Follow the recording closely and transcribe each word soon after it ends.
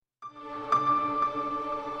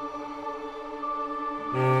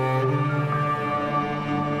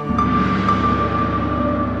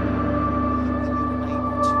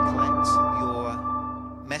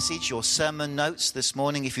message or sermon notes this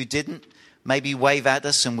morning. If you didn't, maybe wave at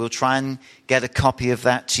us and we'll try and get a copy of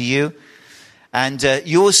that to you. And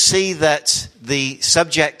you'll see that the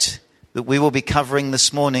subject that we will be covering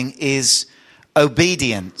this morning is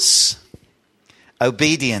obedience.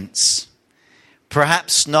 Obedience.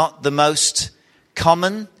 Perhaps not the most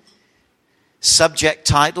common subject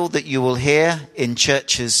title that you will hear in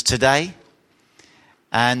churches today,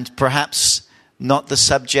 and perhaps not the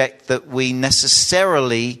subject that we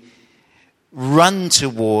necessarily run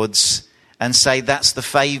towards and say that's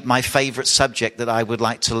my favorite subject that I would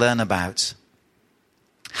like to learn about.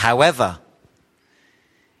 However,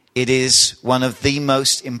 it is one of the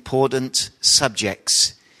most important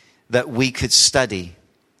subjects that we could study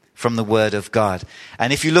from the Word of God.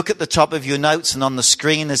 And if you look at the top of your notes and on the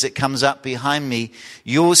screen as it comes up behind me,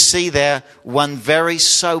 you'll see there one very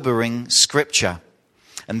sobering scripture.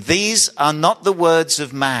 And these are not the words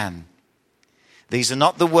of man. These are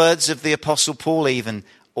not the words of the Apostle Paul even,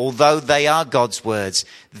 although they are God's words.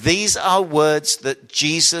 These are words that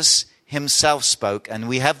Jesus himself spoke, and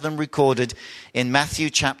we have them recorded in Matthew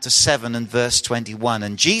chapter 7 and verse 21.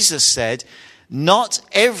 And Jesus said, "Not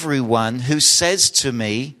everyone who says to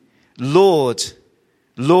me, 'Lord,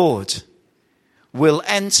 Lord,' will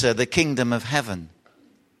enter the kingdom of heaven,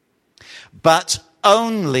 but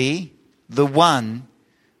only the one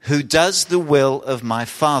who does the will of my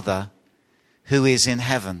Father who is in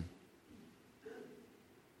heaven."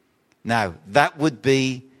 Now, that would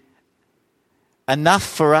be enough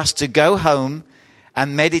for us to go home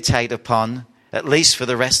and meditate upon, at least for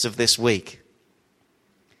the rest of this week.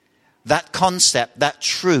 That concept, that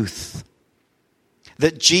truth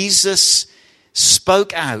that Jesus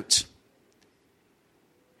spoke out,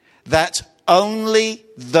 that only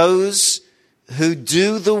those who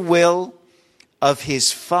do the will of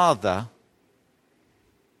his Father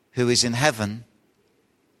who is in heaven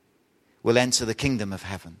will enter the kingdom of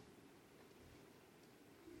heaven.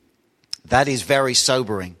 That is very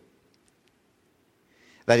sobering.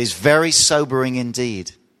 That is very sobering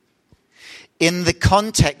indeed. In the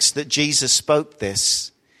context that Jesus spoke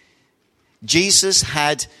this, Jesus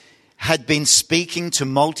had been speaking to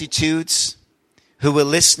multitudes who were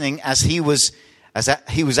listening as he was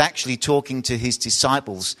actually talking to his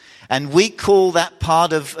disciples. And we call that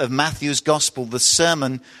part of Matthew's gospel the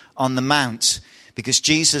Sermon on the Mount, because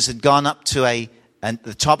Jesus had gone up to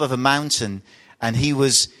the top of a mountain, and he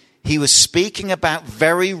was speaking about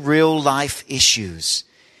very real life issues.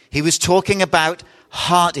 He was talking about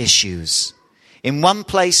heart issues. In one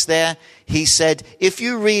place there, he said, if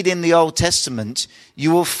you read in the Old Testament, you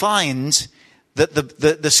will find that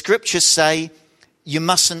the scriptures say you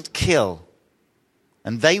mustn't kill.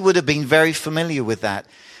 And they would have been very familiar with that.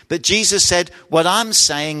 But Jesus said, what I'm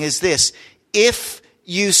saying is this: if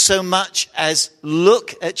you so much as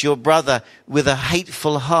look at your brother with a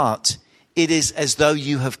hateful heart, it is as though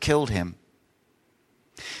you have killed him.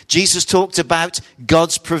 Jesus talked about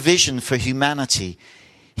God's provision for humanity.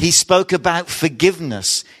 He spoke about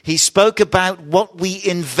forgiveness. He spoke about what we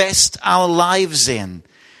invest our lives in,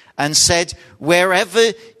 and said,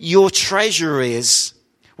 wherever your treasure is,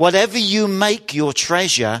 whatever you make your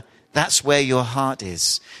treasure, that's where your heart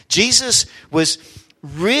is. Jesus was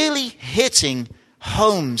really hitting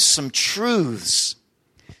home some truths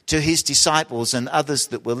to his disciples and others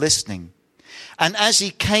that were listening. And as he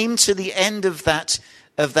came to the end of that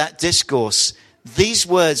discourse, these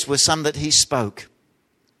words were some that he spoke.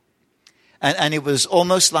 And it was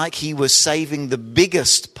almost like he was saving the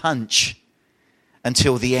biggest punch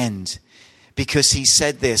until the end. Because he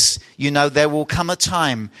said this, there will come a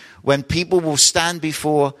time when people will stand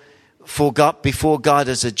before God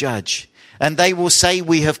as a judge. And they will say,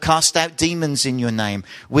 we have cast out demons in your name.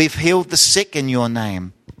 We've healed the sick in your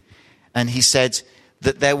name. And he said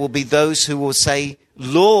that there will be those who will say,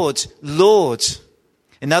 Lord, Lord.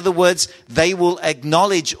 In other words, they will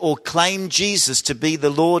acknowledge or claim Jesus to be the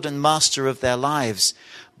Lord and Master of their lives.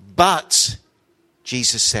 But,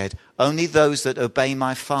 Jesus said, only those that obey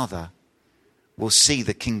my Father will see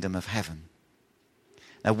the kingdom of heaven.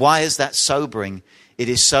 Now, why is that sobering? It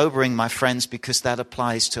is sobering, my friends, because that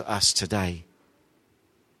applies to us today.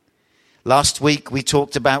 Last week, we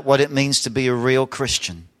talked about what it means to be a real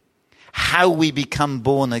Christian, how we become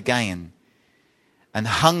born again, and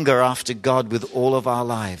hunger after God with all of our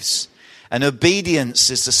lives. And obedience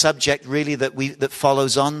is the subject really that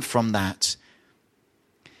follows on from that.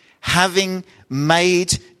 Having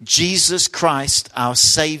made Jesus Christ our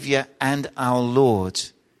Savior and our Lord,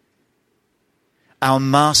 our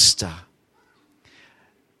Master,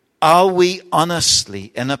 are we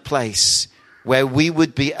honestly in a place where we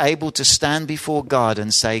would be able to stand before God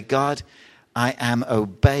and say, God, I am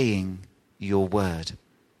obeying your word.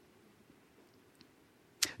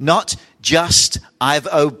 Not just I've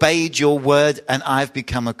obeyed your word and I've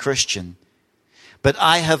become a Christian, but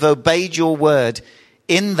I have obeyed your word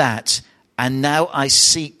in that, and now I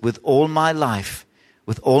seek with all my life,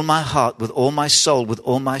 with all my heart, with all my soul, with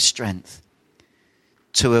all my strength,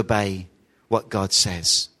 to obey what God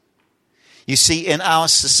says. You see, in our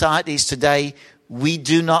societies today, we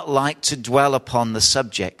do not like to dwell upon the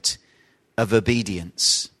subject of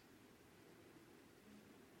obedience.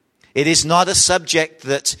 It is not a subject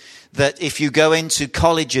that if you go into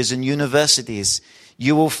colleges and universities,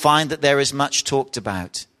 you will find that there is much talked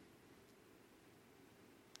about.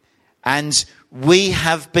 And we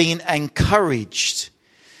have been encouraged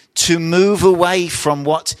to move away from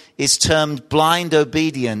what is termed blind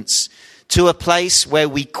obedience to a place where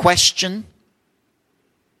we question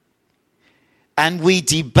and we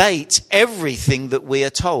debate everything that we are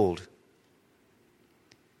told.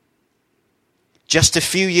 Just a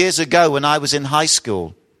few years ago when I was in high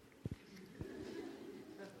school,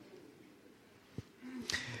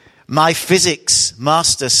 my physics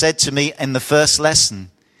master said to me in the first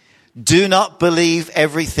lesson, "Do not believe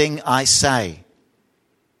everything I say."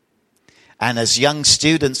 And as young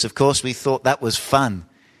students, of course, we thought that was fun.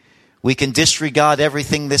 We can disregard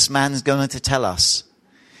everything this man's going to tell us.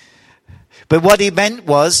 But what he meant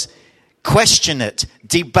was question it,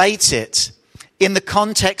 debate it. In the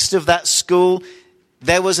context of that school,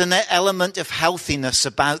 there was an element of healthiness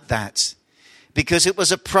about that, because it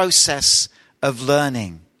was a process of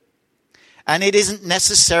learning. And it isn't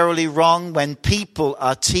necessarily wrong when people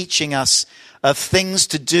are teaching us of things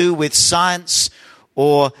to do with science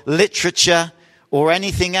or literature or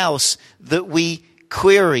anything else that we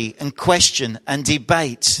query and question and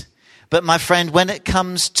debate. But my friend, when it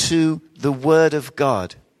comes to the Word of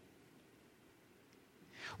God,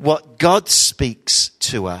 what God speaks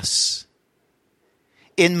to us,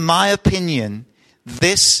 in my opinion,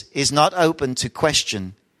 this is not open to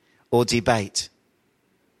question or debate.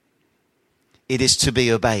 It is to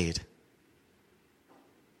be obeyed.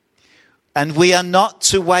 And we are not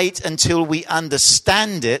to wait until we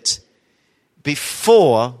understand it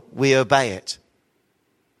before we obey it.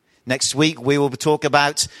 Next week we will talk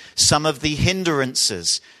about some of the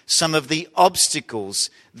hindrances, some of the obstacles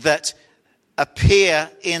that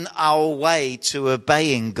appear in our way to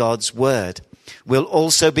obeying God's word. We'll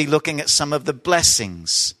also be looking at some of the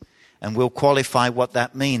blessings, and we'll qualify what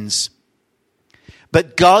that means.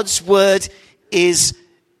 But God's word is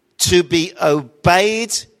to be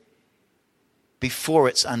obeyed before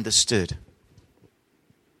it's understood.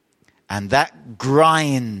 And that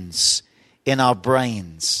grinds in our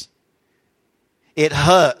brains. It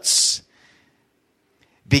hurts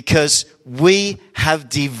because we have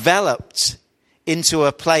developed into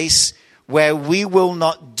a place where we will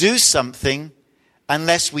not do something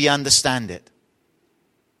unless we understand it.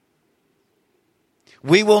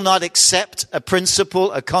 We will not accept a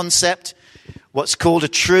principle, a concept, what's called a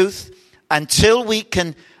truth, until we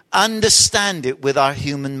can understand it with our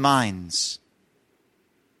human minds.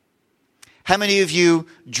 How many of you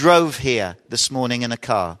drove here this morning in a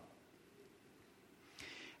car?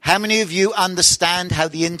 How many of you understand how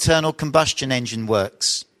the internal combustion engine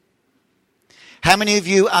works? How many of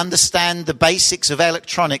you understand the basics of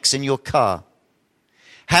electronics in your car?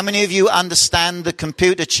 How many of you understand the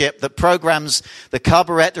computer chip that programs the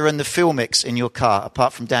carburetor and the fuel mix in your car,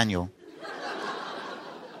 apart from Daniel?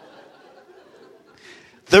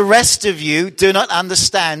 The rest of you do not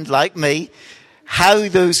understand, like me, how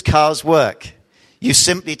those cars work. You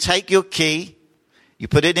simply take your key, you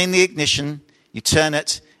put it in the ignition, you turn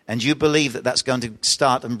it, and you believe that that's going to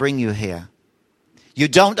start and bring you here. You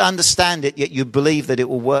don't understand it, yet you believe that it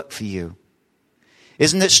will work for you.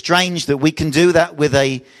 Isn't it strange that we can do that with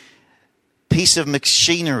a piece of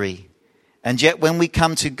machinery, and yet when we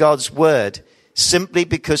come to God's word, simply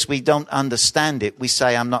because we don't understand it, we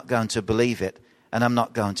say, I'm not going to believe it, and I'm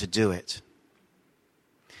not going to do it.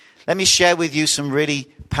 Let me share with you some really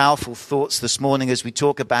powerful thoughts this morning as we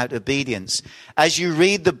talk about obedience. As you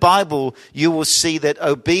read the Bible, you will see that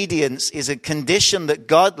obedience is a condition that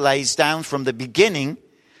God lays down from the beginning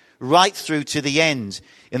right through to the end.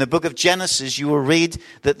 In the book of Genesis, you will read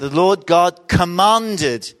that the Lord God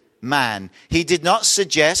commanded man. He did not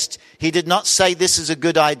suggest, he did not say this is a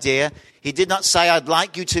good idea. He did not say, I'd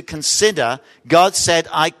like you to consider. God said,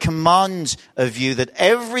 I command of you that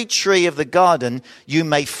every tree of the garden you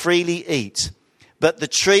may freely eat. But the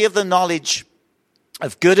tree of the knowledge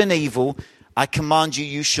of good and evil, I command you,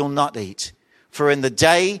 you shall not eat. For in the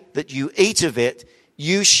day that you eat of it,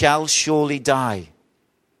 you shall surely die.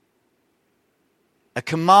 a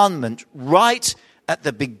commandment right at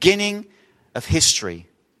the beginning of history.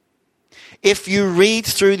 If you read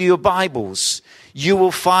through your Bibles, you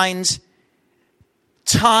will find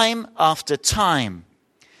time after time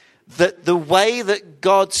that the way that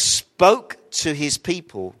God spoke to his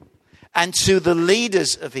people and to the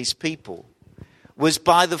leaders of his people was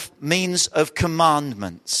by the means of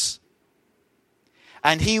commandments.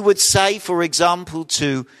 And he would say, for example,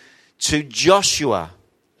 to Joshua,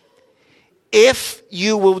 if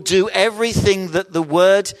you will do everything that the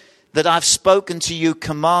word that I've spoken to you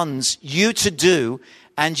commands you to do,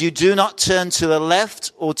 and you do not turn to the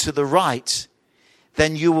left or to the right,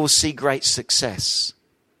 then you will see great success.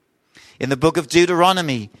 In the book of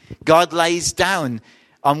Deuteronomy, God lays down,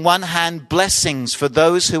 on one hand, blessings for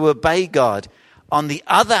those who obey God. On the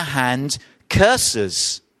other hand,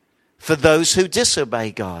 curses for those who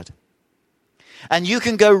disobey God. And you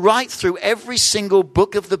can go right through every single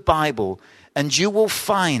book of the Bible, and you will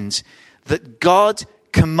find that God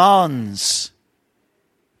commands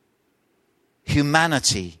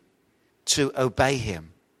humanity to obey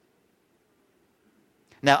him.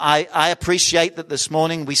 Now, I appreciate that this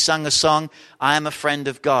morning we sung a song, I Am a Friend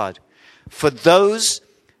of God. For those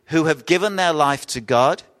who have given their life to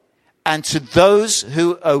God, and to those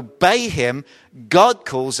who obey him, God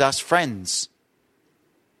calls us friends.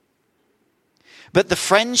 But the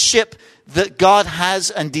friendship that God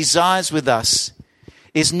has and desires with us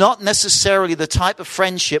is not necessarily the type of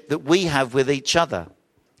friendship that we have with each other.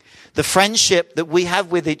 The friendship that we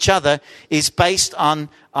have with each other is based on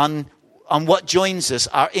what joins us,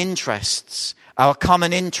 our interests, our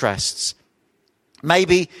common interests.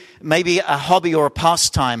 Maybe a hobby or a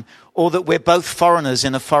pastime, or that we're both foreigners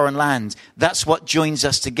in a foreign land. That's what joins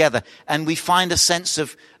us together. And we find a sense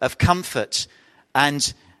of comfort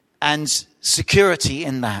and security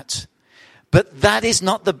in that. But that is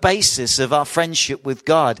not the basis of our friendship with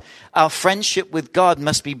God. Our friendship with God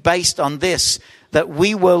must be based on this, that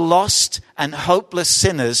we were lost and hopeless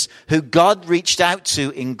sinners who God reached out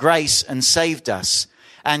to in grace and saved us.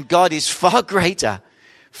 And God is far greater,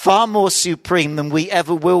 far more supreme than we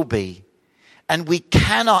ever will be. And we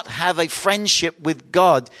cannot have a friendship with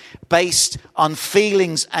God based on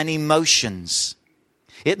feelings and emotions.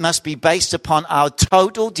 It must be based upon our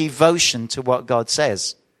total devotion to what God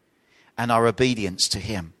says and our obedience to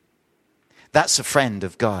him. That's a friend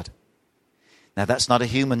of God. Now, that's not a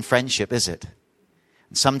human friendship, is it?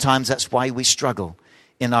 And sometimes that's why we struggle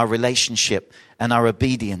in our relationship and our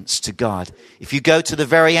obedience to God. If you go to the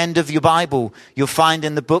very end of your Bible, you'll find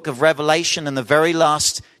in the book of Revelation, in the very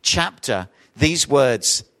last chapter, these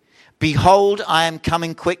words, "Behold, I am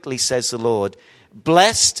coming quickly, says the Lord.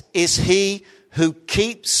 Blessed is he who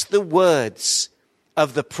keeps the words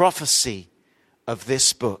of the prophecy of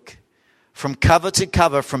this book." From cover to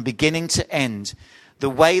cover, from beginning to end, the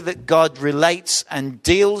way that God relates and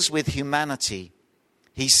deals with humanity,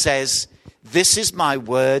 he says, this is my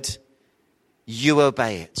word, you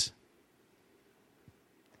obey it.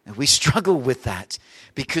 And we struggle with that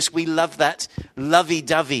because we love that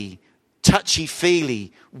lovey-dovey,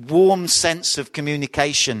 touchy-feely, warm sense of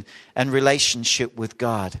communication and relationship with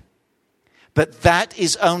God. But that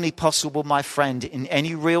is only possible, my friend, in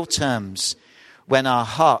any real terms, when our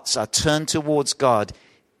hearts are turned towards God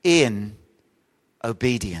in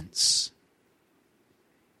obedience.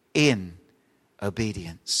 In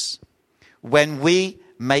obedience. When we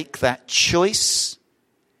make that choice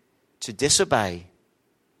to disobey,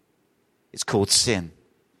 it's called sin.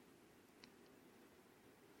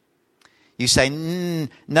 You say,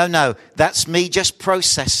 no, that's me just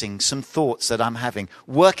processing some thoughts that I'm having,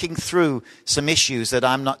 working through some issues that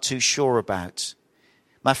I'm not too sure about.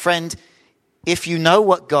 My friend, if you know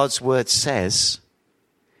what God's word says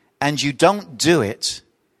and you don't do it,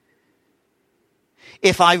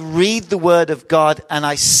 if I read the word of God and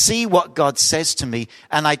I see what God says to me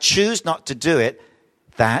and I choose not to do it,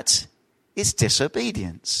 that is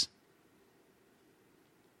disobedience.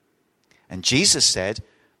 And Jesus said,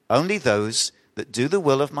 only those that do the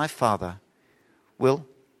will of my Father will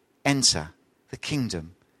enter the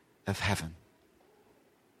kingdom of heaven.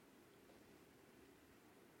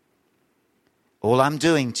 All I'm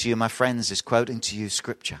doing to you, my friends, is quoting to you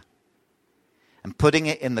scripture and putting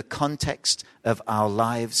it in the context of our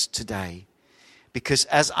lives today. Because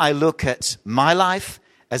as I look at my life,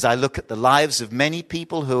 as I look at the lives of many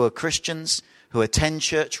people who are Christians, who attend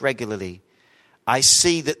church regularly, I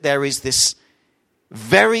see that there is this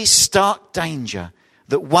very stark danger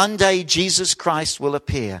that one day Jesus Christ will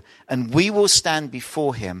appear and we will stand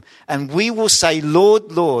before him and we will say,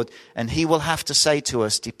 Lord, Lord, and he will have to say to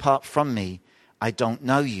us, depart from me, I don't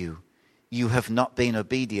know you. You have not been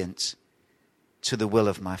obedient to the will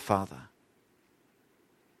of my Father.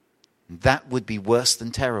 That would be worse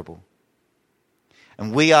than terrible.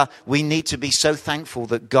 And we need to be so thankful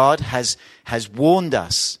that God has warned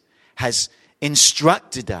us, has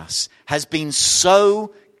instructed us, has been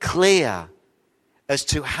so clear as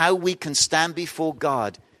to how we can stand before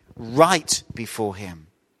God, right before Him.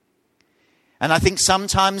 And I think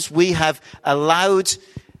sometimes we have allowed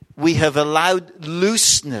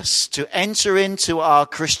looseness to enter into our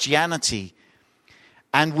Christianity,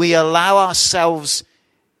 and we allow ourselves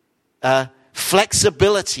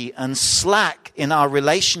flexibility and slack in our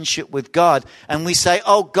relationship with God, and we say,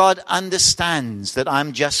 oh, God understands that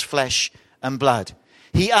I'm just flesh and blood.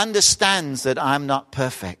 He understands that I'm not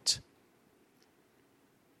perfect.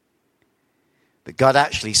 But God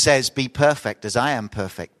actually says, be perfect as I am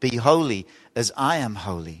perfect. Be holy as I am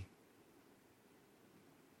holy.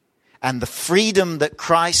 And the freedom that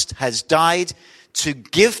Christ has died to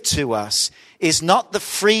give to us is not the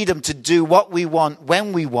freedom to do what we want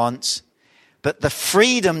when we want, but the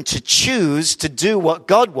freedom to choose to do what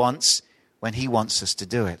God wants when He wants us to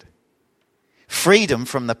do it. Freedom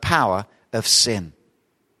from the power of sin.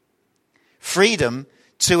 Freedom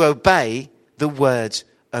to obey the word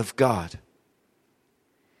of God.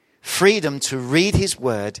 Freedom to read His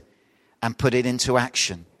word and put it into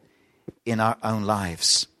action in our own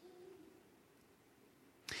lives.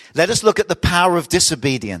 Let us look at the power of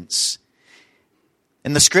disobedience.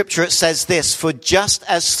 In the scripture it says this, for just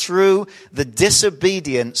as through the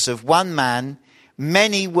disobedience of one man,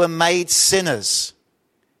 many were made sinners.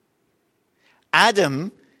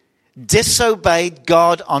 Adam disobeyed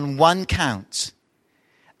God on one count,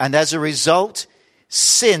 and as a result,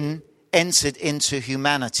 sin entered into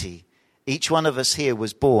humanity. Each one of us here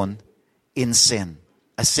was born in sin,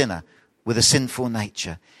 a sinner with a sinful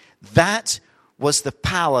nature. That was the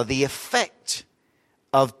power, the effect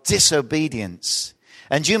of disobedience.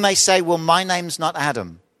 And you may say, well, my name's not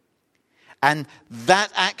Adam. And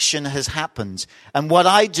that action has happened. And what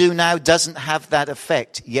I do now doesn't have that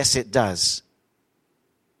effect. Yes, it does.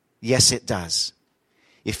 Yes, it does.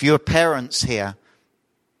 If you're parents here,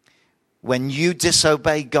 when you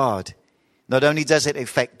disobey God, not only does it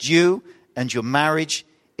affect you and your marriage,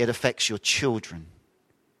 it affects your children.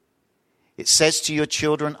 It says to your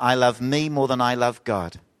children, I love me more than I love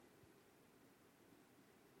God.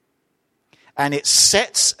 And it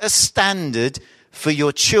sets a standard for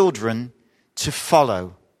your children to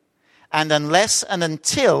follow. And unless and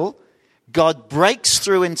until God breaks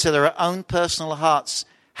through into their own personal hearts,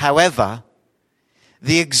 however,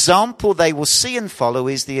 the example they will see and follow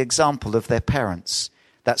is the example of their parents.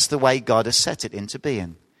 That's the way God has set it into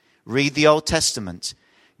being. Read the Old Testament.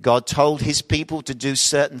 God told His people to do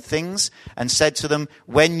certain things and said to them,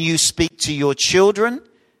 when you speak to your children,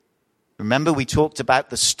 remember we talked about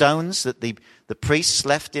the stones that the priests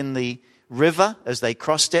left in the river as they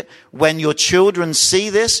crossed it. When your children see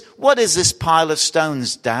this, what is this pile of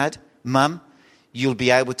stones, Dad, Mum? You'll be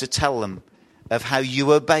able to tell them of how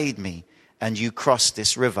you obeyed me and you crossed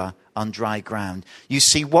this river on dry ground. You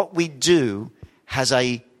see, what we do has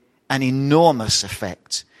an enormous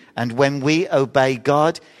effect. And when we obey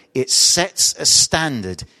God, it sets a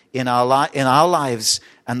standard in our lives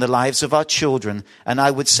and the lives of our children. And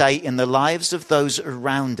I would say in the lives of those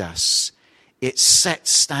around us, it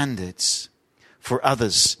sets standards for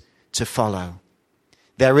others to follow.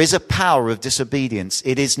 There is a power of disobedience.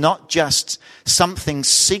 It is not just something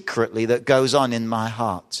secretly that goes on in my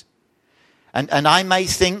heart. And I may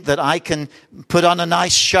think that I can put on a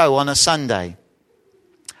nice show on a Sunday.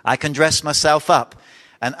 I can dress myself up.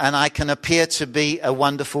 And I can appear to be a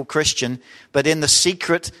wonderful Christian, but in the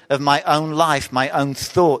secret of my own life, my own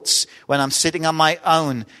thoughts, when I'm sitting on my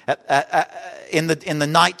own in the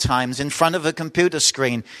night times in front of a computer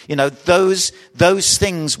screen, you know, those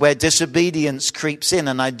things where disobedience creeps in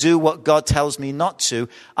and I do what God tells me not to,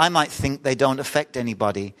 I might think they don't affect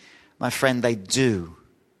anybody. My friend, they do.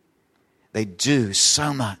 They do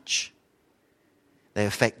so much. They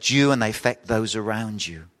affect you and they affect those around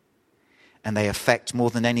you. And they affect more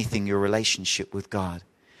than anything your relationship with God.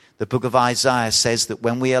 The book of Isaiah says that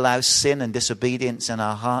when we allow sin and disobedience in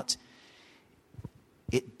our heart,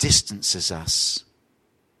 it distances us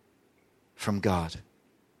from God.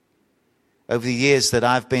 Over the years that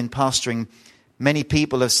I've been pastoring, many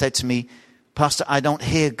people have said to me, Pastor, I don't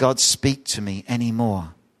hear God speak to me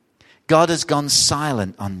anymore. God has gone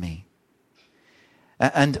silent on me.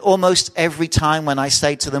 And almost every time when I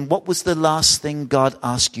say to them, what was the last thing God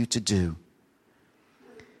asked you to do?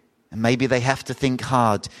 And maybe they have to think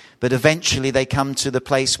hard, but eventually they come to the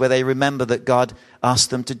place where they remember that God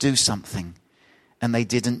asked them to do something, and they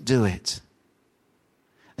didn't do it.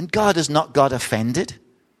 And God has not got offended.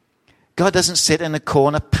 God doesn't sit in a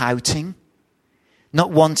corner pouting, not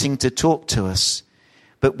wanting to talk to us.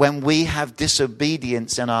 But when we have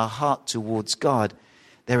disobedience in our heart towards God,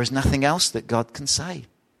 there is nothing else that God can say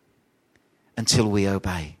until we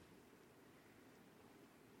obey.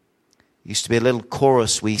 Used to be a little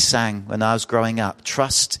chorus we sang when I was growing up.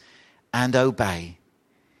 Trust and obey,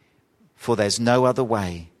 for there's no other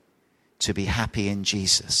way to be happy in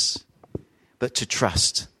Jesus but to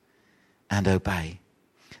trust and obey.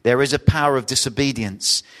 There is a power of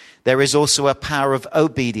disobedience. There is also a power of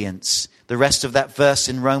obedience. The rest of that verse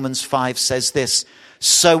in Romans 5 says this: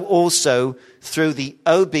 so also through the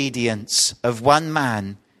obedience of one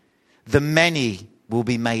man, the many will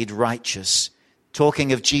be made righteous.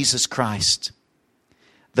 Talking of Jesus Christ,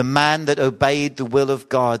 the man that obeyed the will of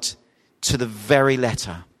God to the very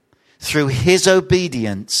letter. Through his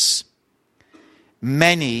obedience,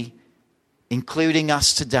 many, including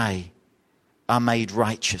us today, are made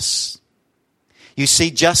righteous. You see,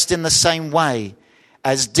 just in the same way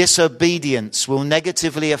as disobedience will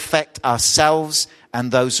negatively affect ourselves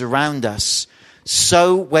and those around us,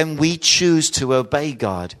 so when we choose to obey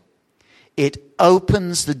God, it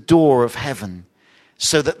opens the door of heaven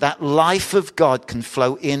so that that life of God can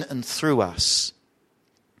flow in and through us.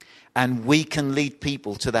 And we can lead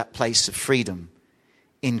people to that place of freedom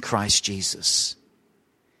in Christ Jesus.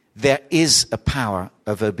 There is a power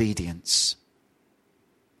of obedience.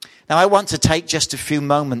 Now I want to take just a few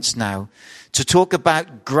moments now to talk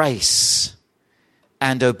about grace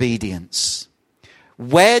and obedience.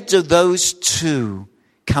 Where do those two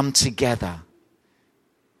come together?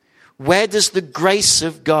 Where does the grace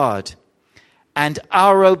of God and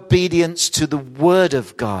our obedience to the Word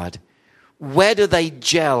of God, where do they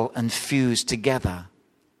gel and fuse together?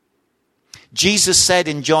 Jesus said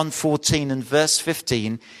in John 14 and verse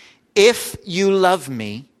 15, if you love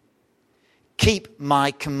me, keep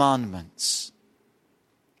my commandments.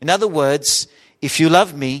 In other words, if you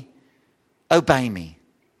love me, obey me.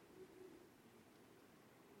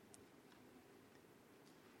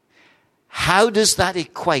 How does that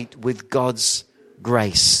equate with God's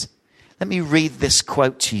grace? Let me read this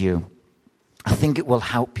quote to you. I think it will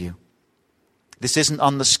help you. This isn't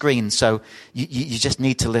on the screen, so you just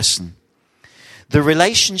need to listen. The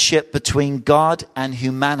relationship between God and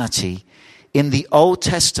humanity in the Old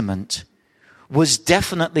Testament was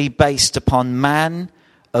definitely based upon man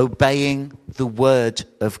obeying the word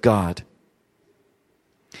of God.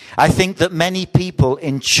 I think that many people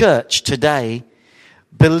in church today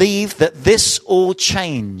believe that this all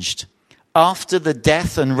changed after the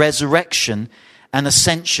death and resurrection and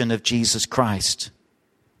ascension of Jesus Christ.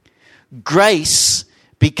 Grace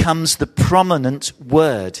becomes the prominent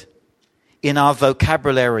word in our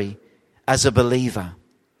vocabulary as a believer.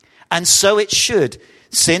 And so it should,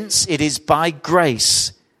 since it is by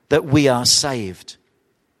grace that we are saved.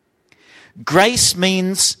 Grace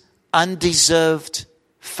means undeserved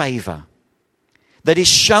favor that is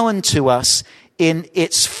shown to us in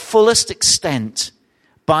its fullest extent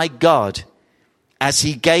by God as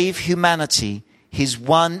he gave humanity his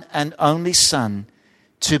one and only Son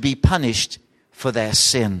to be punished for their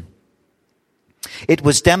sin. It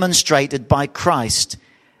was demonstrated by Christ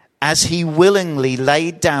as he willingly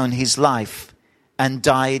laid down his life and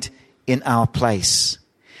died in our place.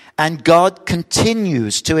 And God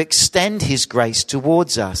continues to extend his grace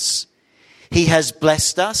towards us. He has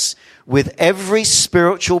blessed us with every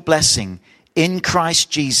spiritual blessing in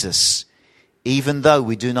Christ Jesus, even though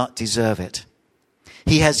we do not deserve it.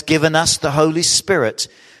 He has given us the Holy Spirit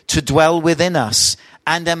to dwell within us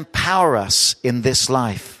and empower us in this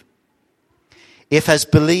life. If as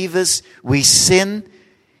believers we sin,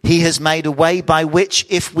 he has made a way by which,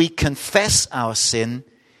 if we confess our sin,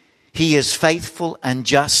 he is faithful and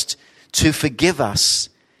just to forgive us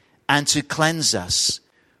and to cleanse us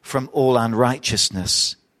from all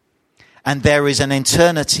unrighteousness. And there is an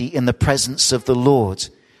eternity in the presence of the Lord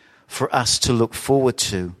for us to look forward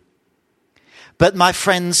to. But my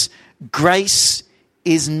friends, grace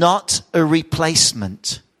is not a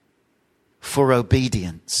replacement for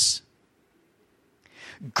obedience.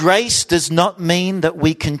 Grace does not mean that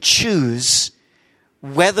we can choose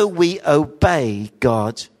whether we obey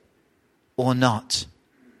God or not.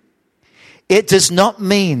 It does not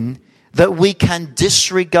mean that we can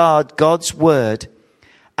disregard God's word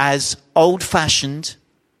as old-fashioned,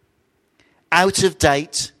 out of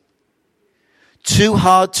date, too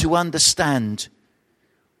hard to understand,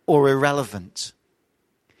 or irrelevant.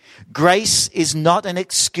 Grace is not an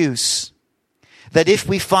excuse that if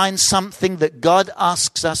we find something that God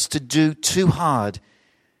asks us to do too hard,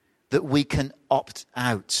 that we can opt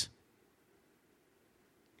out.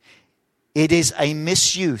 It is a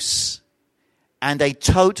misuse and a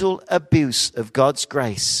total abuse of God's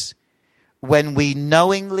grace when we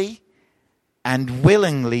knowingly and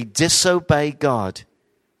willingly disobey God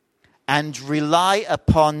and rely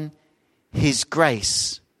upon His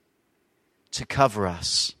grace to cover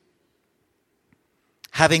us.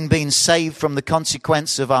 Having been saved from the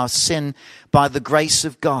consequence of our sin by the grace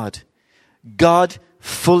of God, God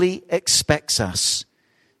fully expects us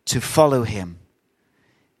to follow Him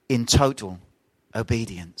in total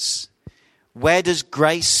obedience. Where does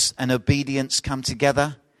grace and obedience come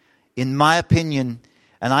together? In my opinion,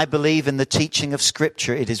 and I believe in the teaching of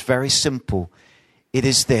Scripture, it is very simple. It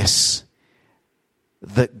is this,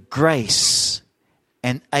 that grace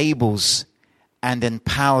enables and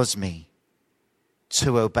empowers me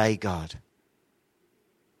to obey God.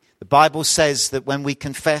 The Bible says that when we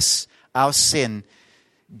confess our sin,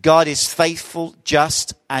 God is faithful,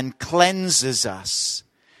 just, and cleanses us.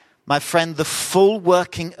 My friend, the full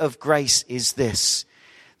working of grace is this,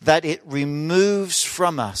 that it removes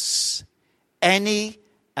from us any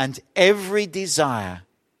and every desire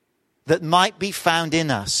that might be found in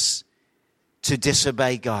us to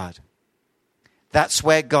disobey God. That's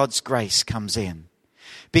where God's grace comes in.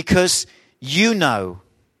 Because you know,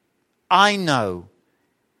 I know,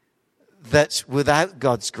 that without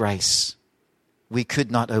God's grace, we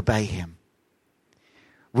could not obey Him.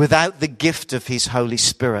 Without the gift of His Holy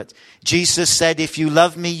Spirit. Jesus said, if you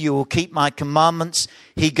love me, you will keep my commandments.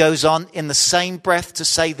 He goes on in the same breath to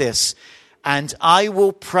say this, and I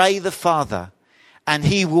will pray the Father, and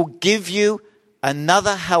He will give you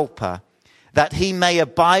another helper, that He may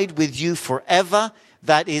abide with you forever.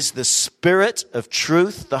 That is the Spirit of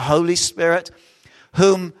truth, the Holy Spirit,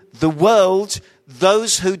 whom the world,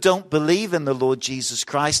 those who don't believe in the Lord Jesus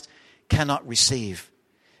Christ, cannot receive,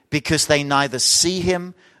 because they neither see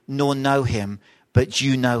Him nor know Him, but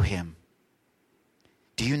you know Him.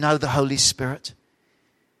 Do you know the Holy Spirit?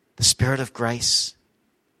 The Spirit of grace?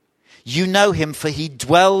 You know Him, for He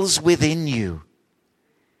dwells within you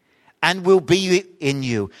and will be in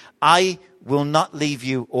you. I will not leave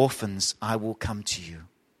you orphans, I will come to you.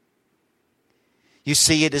 You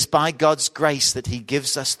see, it is by God's grace that He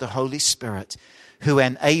gives us the Holy Spirit, who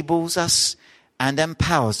enables us and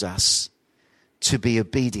empowers us to be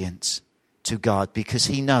obedient to God, because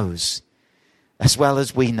He knows, as well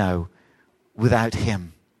as we know, without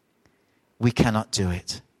Him, we cannot do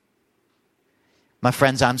it. My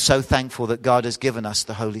friends, I'm so thankful that God has given us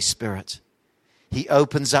the Holy Spirit. He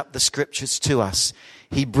opens up the Scriptures to us.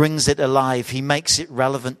 He brings it alive. He makes it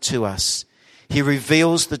relevant to us. He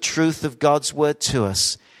reveals the truth of God's word to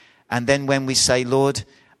us. And then when we say, Lord,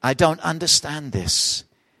 I don't understand this,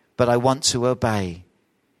 but I want to obey,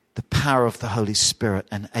 the power of the Holy Spirit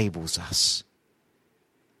enables us.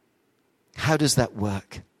 How does that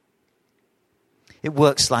work? It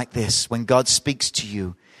works like this. When God speaks to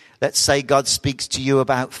you, let's say God speaks to you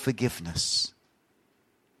about forgiveness.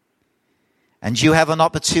 And you have an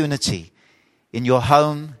opportunity in your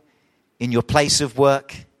home, in your place of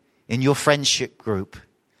work, in your friendship group.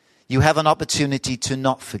 You have an opportunity to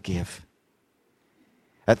not forgive.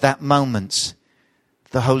 At that moment,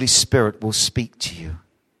 the Holy Spirit will speak to you.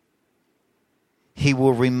 He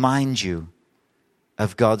will remind you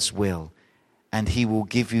of God's will, and He will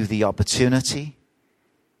give you the opportunity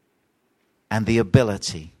and the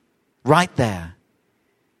ability right there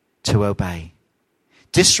to obey.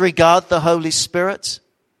 Disregard the Holy Spirit,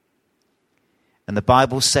 and the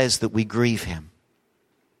Bible says that we grieve Him.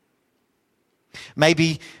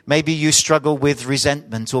 Maybe you struggle with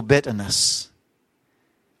resentment or bitterness.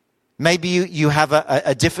 Maybe you have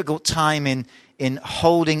a difficult time in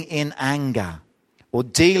holding in anger or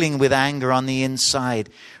dealing with anger on the inside.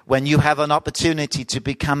 When you have an opportunity to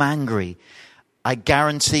become angry, I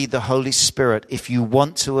guarantee the Holy Spirit, if you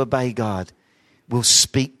want to obey God, will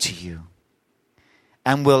speak to you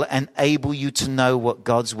and will enable you to know what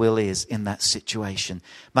God's will is in that situation.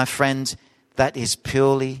 My friend, that is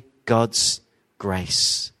purely God's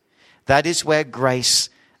grace. That is where grace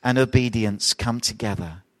and obedience come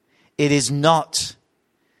together. It is not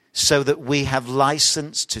so that we have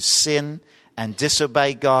license to sin and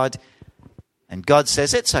disobey God, and God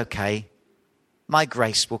says, it's okay, my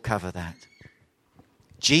grace will cover that.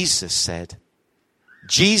 Jesus said,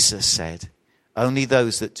 only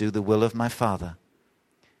those that do the will of my Father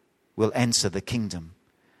will enter the kingdom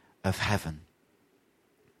of heaven.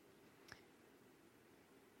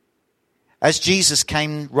 As Jesus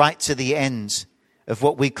came right to the end of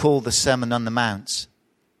what we call the Sermon on the Mount,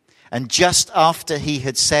 and just after He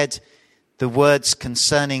had said the words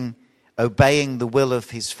concerning obeying the will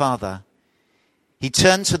of His Father, He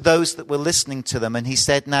turned to those that were listening to them and He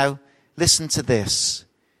said, now, listen to this.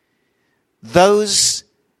 Those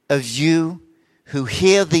of you who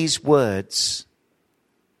hear these words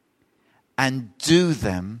and do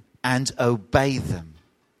them and obey them,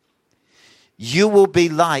 you will be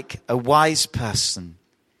like a wise person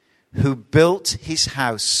who built his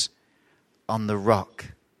house on the rock.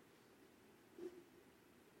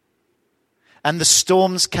 And the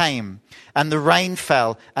storms came, and the rain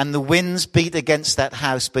fell, and the winds beat against that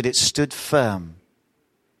house, but it stood firm.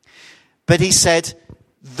 But he said,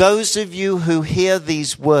 those of you who hear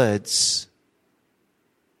these words,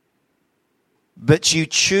 but you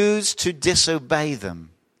choose to disobey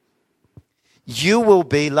them, you will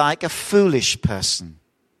be like a foolish person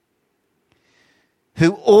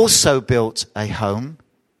who also built a home,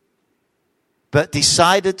 but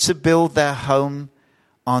decided to build their home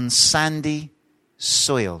on sandy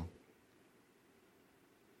soil.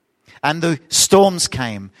 And the storms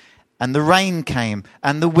came, and the rain came,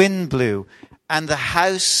 and the wind blew, and the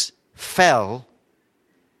house fell,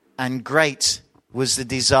 and great was the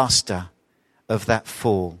disaster of that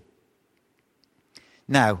fall.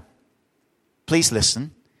 Now, please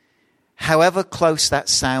listen. However close that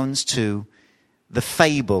sounds to the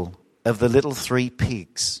fable of the little three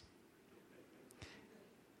pigs.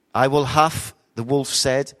 I will huff, the wolf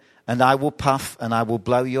said, and I will puff, and I will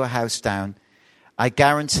blow your house down. I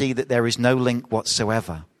guarantee that there is no link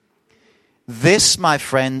whatsoever. This, my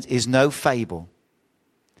friend, is no fable.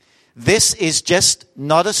 This is just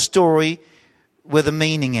not a story with a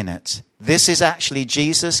meaning in it. This is actually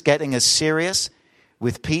Jesus getting as serious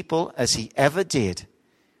with people as he ever did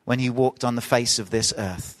when he walked on the face of this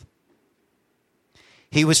earth.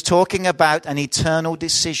 He was talking about an eternal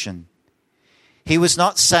decision. He was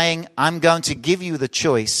not saying, I'm going to give you the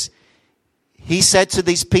choice. He said to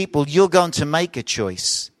these people, you're going to make a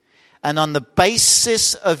choice. And on the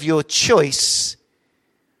basis of your choice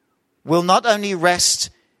will not only rest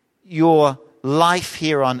your life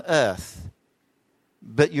here on earth,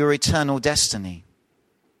 but your eternal destiny.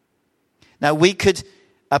 Now, we could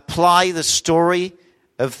apply the story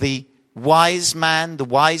of the wise man, the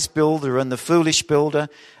wise builder, and the foolish builder,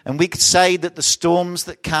 and we could say that the storms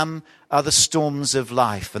that come are the storms of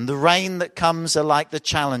life, and the rain that comes are like the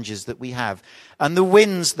challenges that we have, and the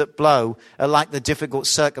winds that blow are like the difficult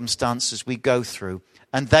circumstances we go through,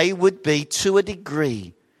 and they would be, to a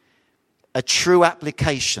degree, a true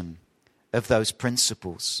application of those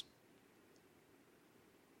principles.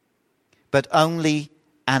 But only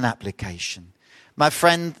an application. My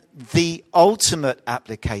friend, the ultimate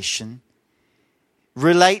application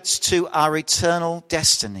relates to our eternal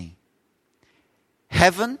destiny.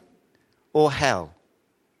 Heaven or hell.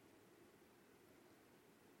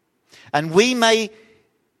 And we may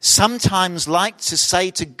sometimes like to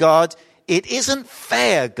say to God, it isn't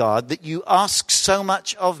fair, God, that you ask so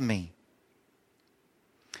much of me.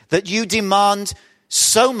 That you demand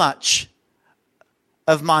so much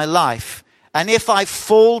of my life. And if I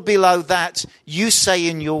fall below that, you say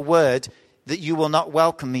in your word that you will not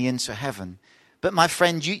welcome me into heaven. But my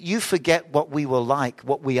friend, you forget what we were like,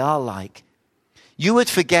 what we are like. You would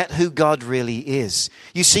forget who God really is.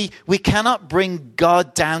 You see, we cannot bring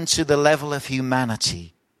God down to the level of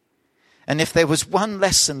humanity. And if there was one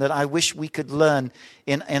lesson that I wish we could learn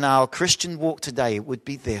in our Christian walk today, it would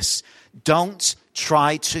be this. Don't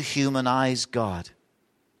try to humanize God.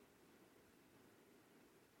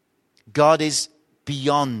 God is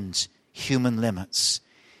beyond human limits.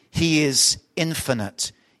 He is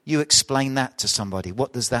infinite. You explain that to somebody.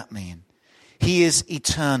 What does that mean? He is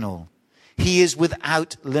eternal. He is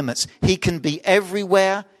without limits. He can be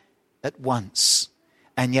everywhere at once.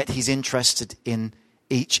 And yet he's interested in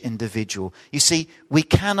each individual. You see, we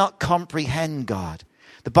cannot comprehend God.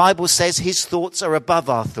 The Bible says his thoughts are above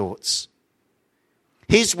our thoughts.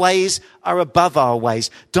 His ways are above our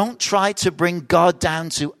ways. Don't try to bring God down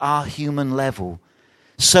to our human level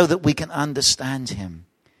so that we can understand him.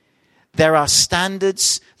 There are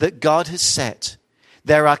standards that God has set.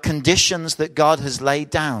 There are conditions that God has laid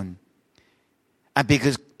down. And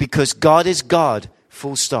because God is God,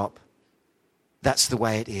 full stop. That's the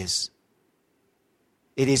way it is.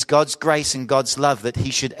 It is God's grace and God's love that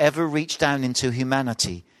he should ever reach down into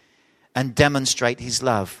humanity and demonstrate his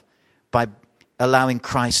love by allowing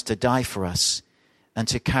Christ to die for us and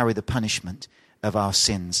to carry the punishment of our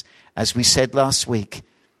sins. As we said last week,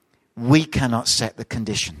 we cannot set the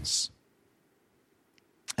conditions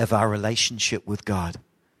of our relationship with God.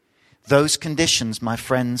 Those conditions, my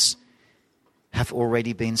friends, have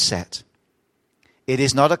already been set. It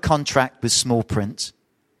is not a contract with small print.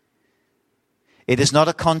 It is not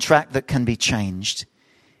a contract that can be changed.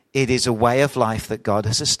 It is a way of life that God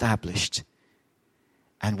has established.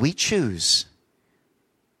 And we choose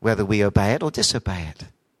whether we obey it or disobey it.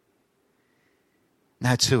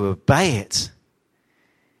 Now, to obey it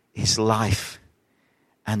is life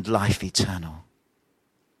and life eternal.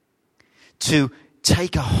 To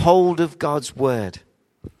take a hold of God's word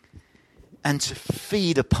and to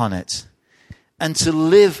feed upon it and to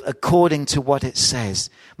live according to what it says.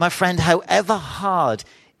 My friend, however hard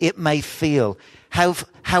it may feel,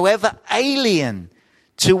 however alien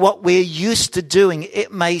to what we're used to doing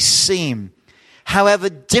it may seem, however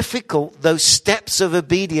difficult those steps of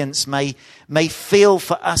obedience may feel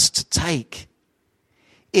for us to take,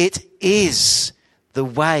 it is the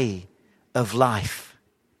way of life.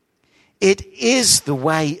 It is the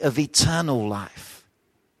way of eternal life.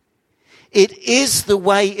 It is the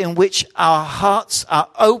way in which our hearts are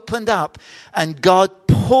opened up and God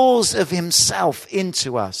pours of himself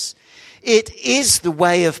into us. It is the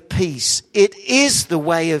way of peace. It is the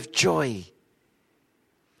way of joy.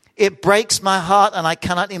 It breaks my heart, and I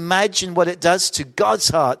cannot imagine what it does to God's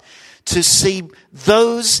heart to see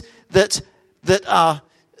those that are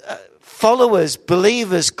followers,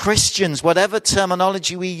 believers, Christians, whatever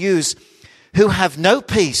terminology we use, who have no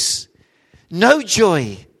peace, no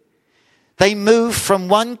joy. They move from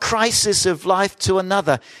one crisis of life to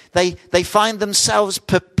another. They find themselves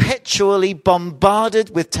perpetually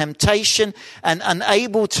bombarded with temptation and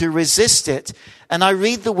unable to resist it. And I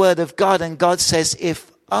read the word of God, and God says,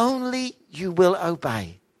 if only you will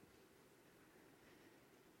obey,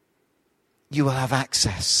 you will have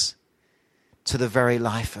access to the very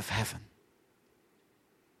life of heaven.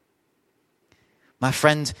 My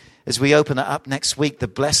friend, as we open it up next week, the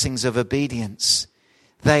blessings of obedience,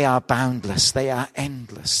 they are boundless. They are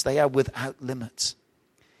endless. They are without limits.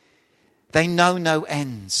 They know no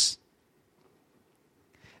ends.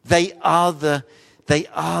 They are the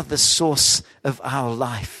source of our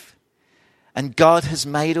life. And God has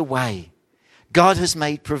made a way. God has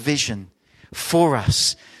made provision for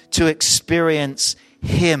us to experience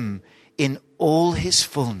him in all his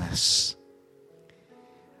fullness.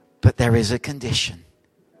 But there is a condition.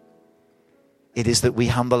 It is that we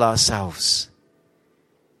humble ourselves.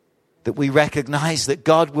 That we recognize that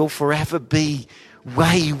God will forever be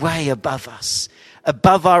way, way above us.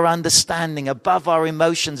 Above our understanding, above our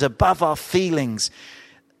emotions, above our feelings.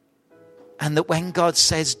 And that when God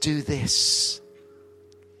says, do this,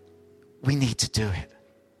 we need to do it.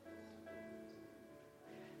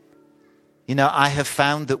 You know, I have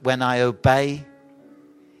found that when I obey,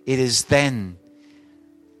 it is then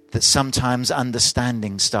that sometimes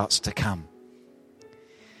understanding starts to come.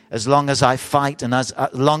 As long as I fight and as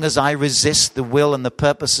long as I resist the will and the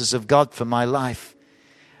purposes of God for my life,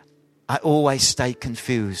 I always stay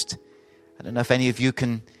confused. I don't know if any of you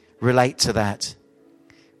can relate to that.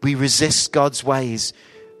 We resist God's ways.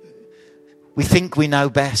 We think we know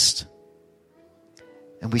best.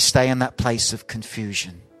 And we stay in that place of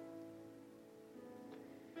confusion.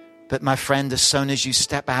 But my friend, as soon as you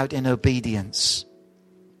step out in obedience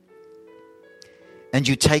and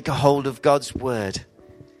you take a hold of God's word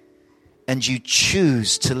and you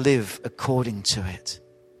choose to live according to it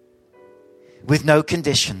with no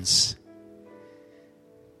conditions,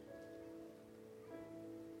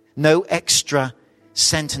 no extra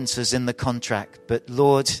sentences in the contract, but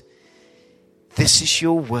Lord, this is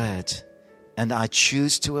your word and I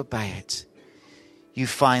choose to obey it, you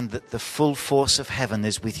find that the full force of heaven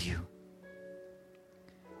is with you.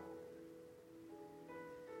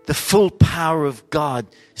 The full power of God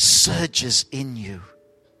surges in you.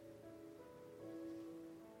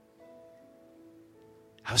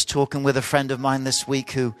 I was talking with a friend of mine this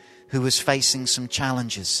week who was facing some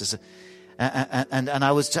challenges. And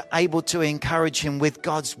I was able to encourage him with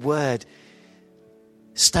God's word.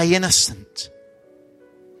 Stay innocent.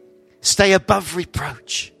 Stay above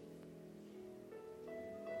reproach.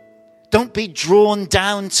 Don't be drawn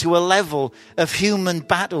down to a level of human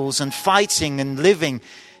battles and fighting and living.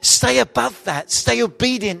 Stay above that. Stay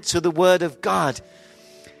obedient to the word of God.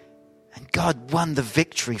 And God won the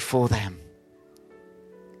victory for them.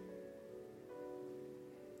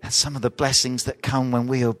 That's some of the blessings that come when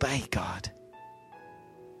we obey God.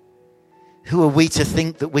 Who are we to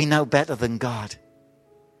think that we know better than God?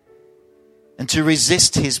 And to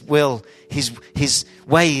resist his will, his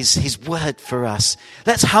ways, his word for us.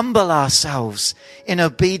 Let's humble ourselves in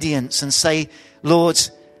obedience and say, Lord,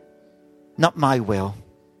 not my will,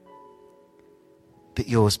 but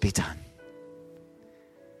yours be done.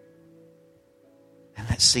 And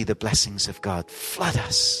let's see the blessings of God flood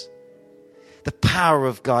us. The power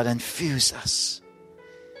of God infuse us.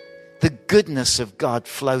 The goodness of God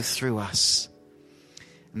flow through us.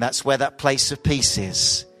 And that's where that place of peace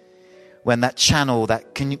is. when that channel,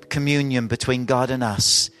 that communion between God and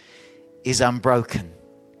us is unbroken.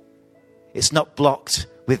 It's not blocked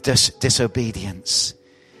with disobedience,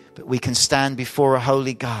 but we can stand before a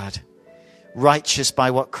holy God, righteous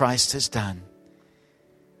by what Christ has done,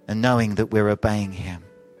 and knowing that we're obeying him.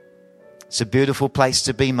 It's a beautiful place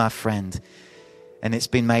to be, my friend, and it's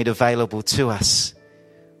been made available to us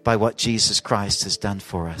by what Jesus Christ has done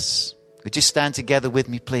for us. Would you stand together with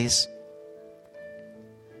me, please?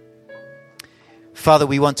 Father,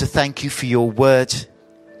 we want to thank you for your word.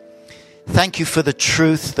 Thank you for the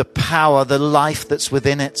truth, the power, the life that's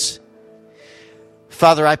within it.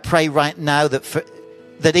 Father, I pray right now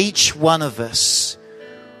that each one of us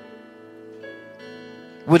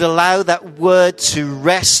would allow that word to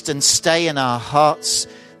rest and stay in our hearts,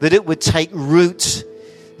 that it would take root,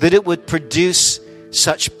 that it would produce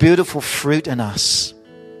such beautiful fruit in us.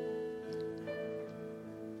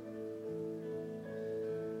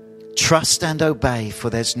 Trust and obey, for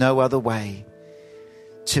there's no other way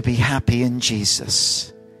to be happy in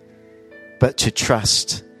Jesus but to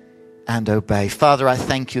trust and obey. Father, I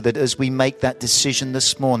thank you that as we make that decision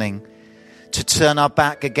this morning to turn our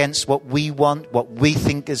back against what we want, what we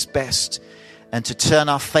think is best, and to turn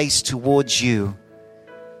our face towards you,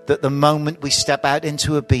 that the moment we step out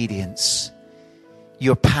into obedience,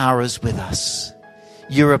 your power is with us,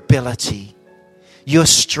 your ability, your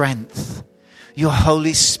strength, your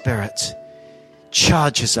Holy Spirit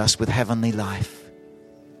charges us with heavenly life.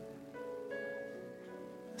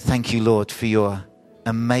 Thank you, Lord, for your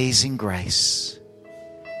amazing grace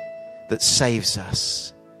that saves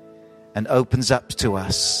us and opens up to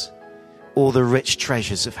us all the rich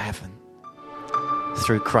treasures of heaven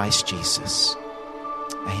through Christ Jesus.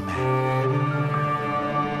 Amen.